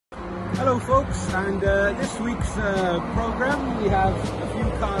Hello folks, and this week's program we have a few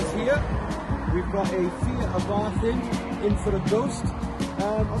cars here. We've got a Fiat Abarth in for a Ghost.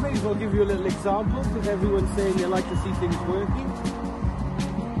 I may as well give you a little example because everyone's saying they like to see things working.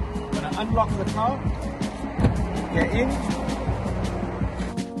 I'm going to unlock the car, get in.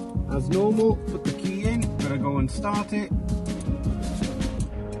 As normal, put the key in, gotta go and start it.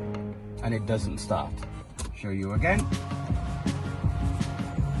 And it doesn't start. Show you again.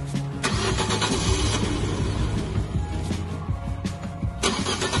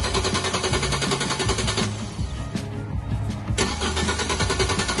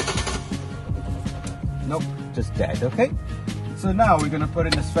 Nope, just dead, okay? So now we're gonna put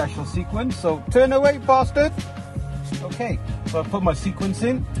in a special sequence. So turn away, bastard! Okay, so I put my sequence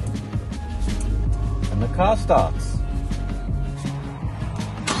in, and the car starts.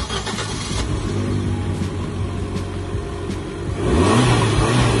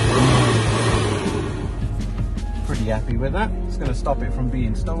 Pretty happy with that. It's gonna stop it from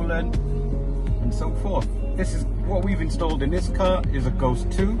being stolen, and so forth. This is what we've installed in this car is a Ghost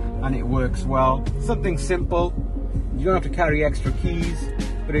 2 and it works well. Something simple, you don't have to carry extra keys,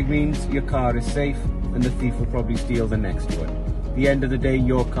 but it means your car is safe and the thief will probably steal the next one. At the end of the day,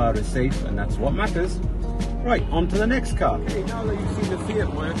 your car is safe and that's what matters. Right, on to the next car. Okay, now that you've seen the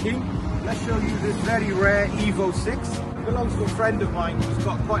Fiat working, let's show you this very rare Evo 6. It belongs to a friend of mine who's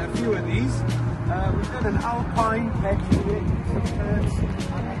got quite a few of these. We've done an Alpine head unit, some turns,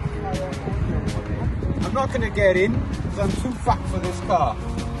 I'm not going to get in because I'm too fat for this car.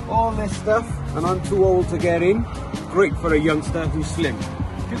 All this stuff, and I'm too old to get in. Great for a youngster who's slim.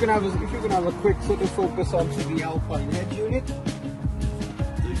 If you can have a quick sort of focus onto the Alpine head unit,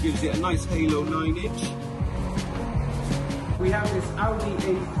 it gives it a nice halo 9-inch. We have this Audi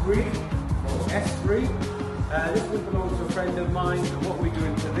A3 or S3. This one belongs to a friend of mine, and what we're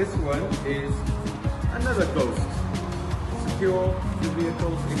doing to this one is another Ghost. Secure the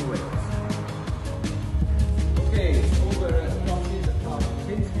vehicles in Wales. Okay, over at Cardiff,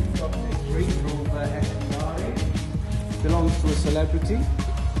 we've got this Range Rover SPRA. Belongs to a celebrity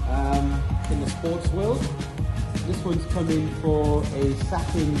in the sports world. This one's coming for a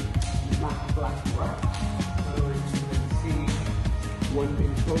satin matte black wrap. So you can see one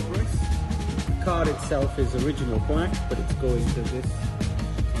in progress. The car itself is original black, but it's going to this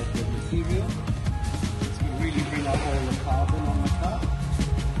type of material. It's going to really bring out all the carbon on the car.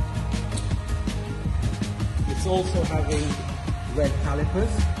 It's also having red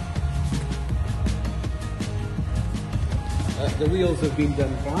calipers. The wheels have been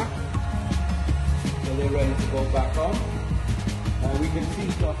done back, so they're ready to go back on. We can see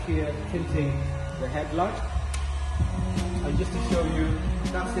Josh here tinting the headlight. And just to show you,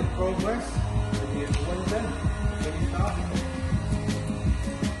 that's in progress. And here's one done. Ready to start.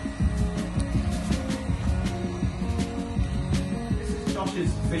 This is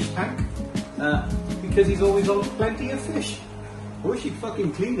Josh's fish tank. Because he's always on plenty of fish. I wish he'd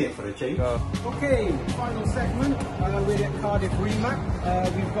fucking clean it for a change. Okay, final segment. We're at Cardiff Remap.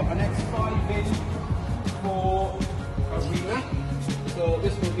 We've got an X5 in for a remap, so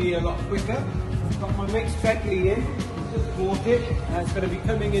this will be a lot quicker. Got my mixed Bentley in. Just bought it. It's going to be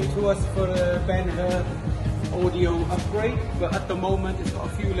coming into us for a Ben-Hur audio upgrade, but at the moment it's got a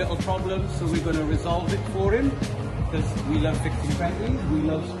few little problems, so we're going to resolve it for him because we love fixing Bentleys. We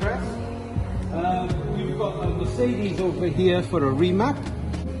love stress. We've got a Mercedes over here for a remap,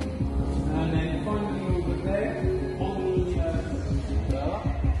 and then finally over there on the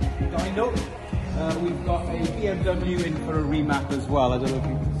dyno, we've got a BMW in for a remap as well. I don't know if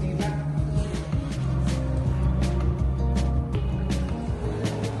you can see that.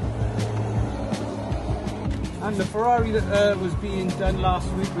 And the Ferrari that was being done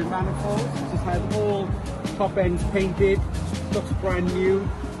last week with manifolds, just had all top ends painted, looks brand new.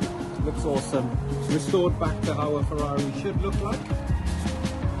 Looks awesome. Restored back to how a Ferrari should look like.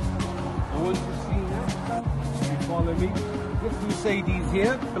 And once you've seen that, you follow me. This Mercedes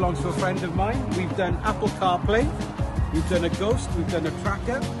here belongs to a friend of mine. We've done Apple CarPlay, we've done a Ghost, we've done a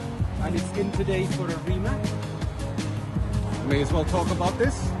Tracker, and it's in today for a remap. May as well talk about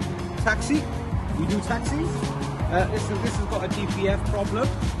this. Taxi. We do taxis. This has got a DPF problem.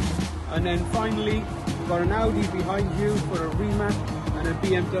 And then finally, we've got an Audi behind you for a remap. And a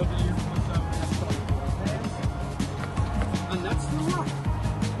BMW and that's the wrap.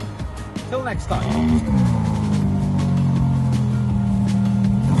 Till next time.